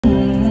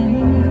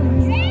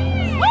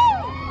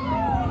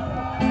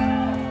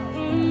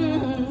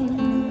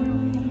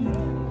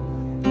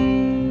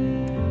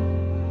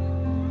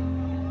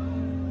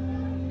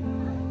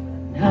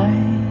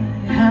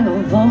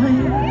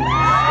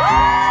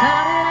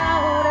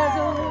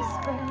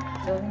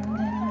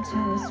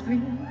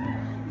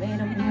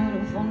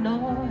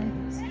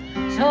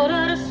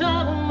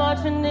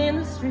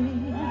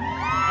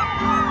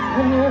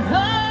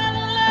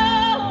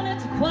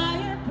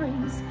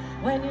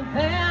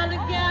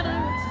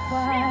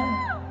quiet,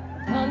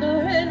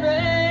 thunder and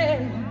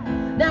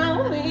rain.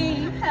 Now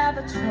we have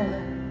a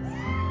choice.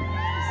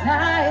 'Cause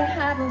I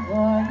have a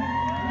voice.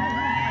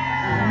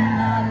 I'm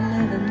not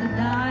living to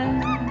die.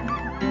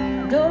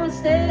 Don't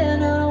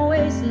stand on a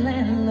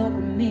wasteland and look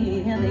me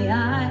in the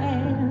eye.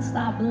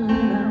 Stop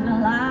believing a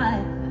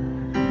lie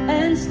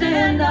and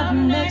stand up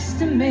next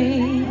to me.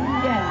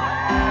 Yeah,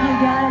 you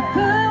gotta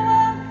put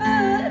one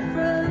foot in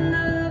front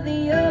of the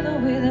other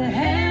with a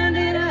hand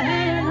in a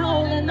hand,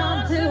 holding on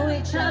to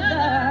each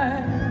other.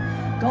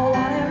 Go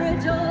on and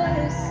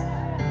rejoice,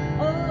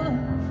 oh,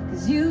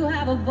 'cause you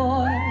have a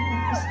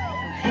voice.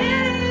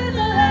 It is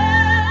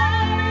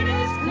loud, it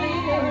is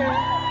clear,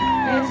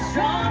 it's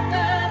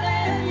stronger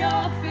than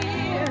your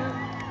fear.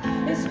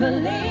 It's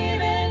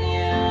believing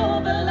you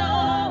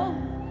belong.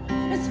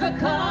 It's for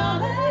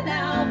calling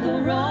out the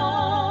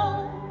wrong.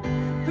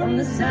 From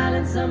the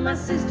silence of my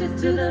sister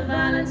to the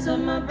violence of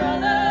my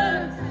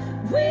brother,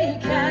 we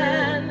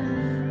can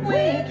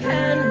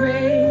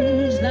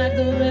rage like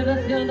the river,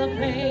 feel the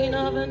pain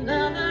of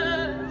another.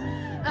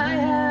 I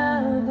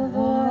have a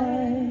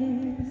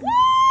voice.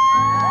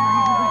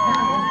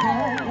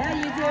 Yeah,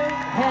 you do.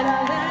 And I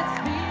let it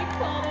speak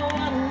for the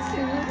ones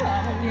who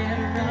are yet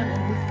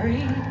running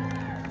free.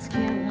 It's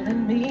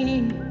killing me.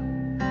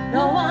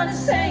 No one is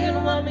saying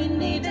what we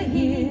need to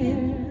hear.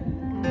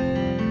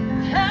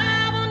 I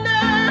will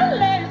not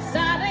let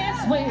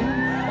silence win.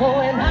 Oh,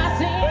 when I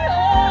see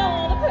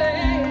all the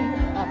pain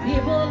our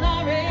people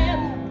are in,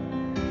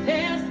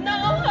 there's no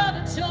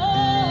other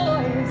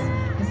choice.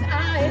 'Cause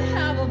I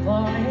have a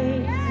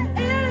voice.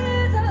 It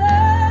is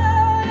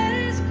loud, it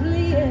is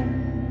clear,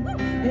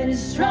 it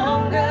is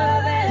stronger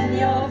than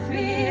your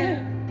fear.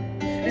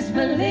 It's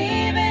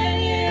believing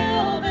you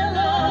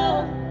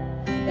belong.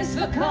 It's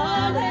for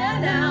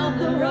calling out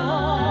the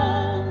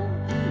wrong.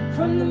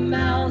 From the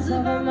mouths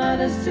of our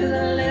mothers to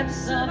the lips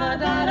of our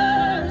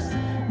daughters,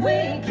 we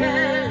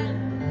can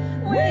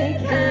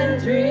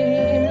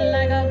dream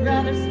like our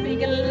brothers,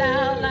 speaking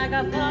loud like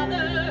our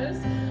fathers.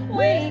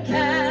 We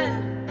can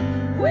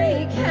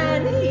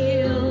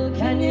heal.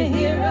 Can you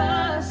hear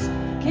us?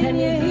 Can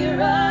you hear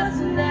us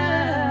now?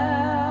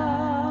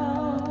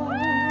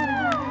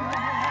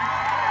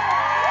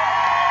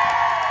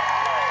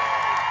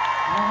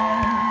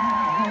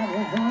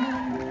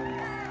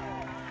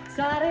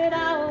 Started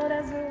out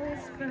as a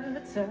whisper,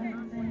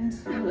 turned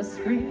into a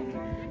scream,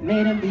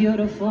 made a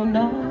beautiful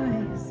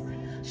noise,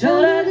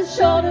 shoulder to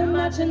shoulder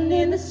marching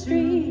in the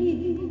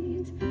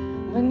street.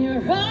 When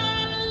you're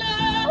all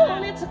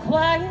alone, it's a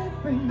quiet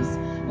breeze.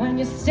 When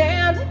you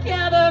stand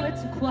together,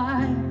 it's a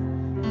quiet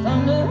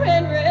thunder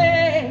and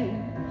rain.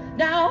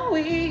 Now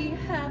we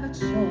have a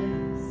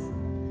choice,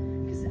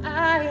 'cause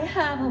I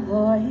have a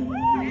voice.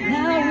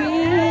 Now we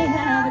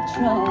have a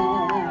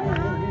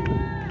choice,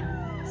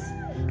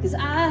 'cause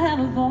I have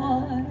a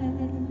voice.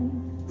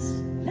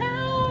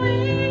 Now we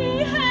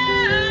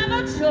have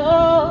a choice,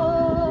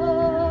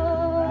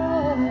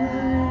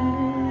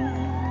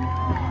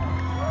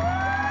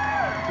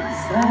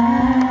 'cause I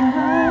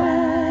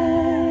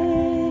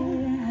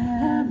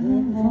have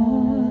a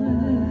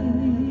voice.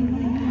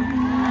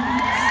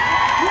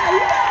 Yeah,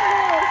 you got a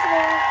voice,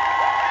 man.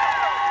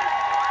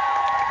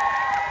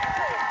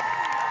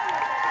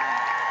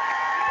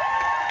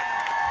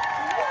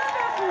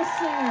 Wonderful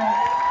singer.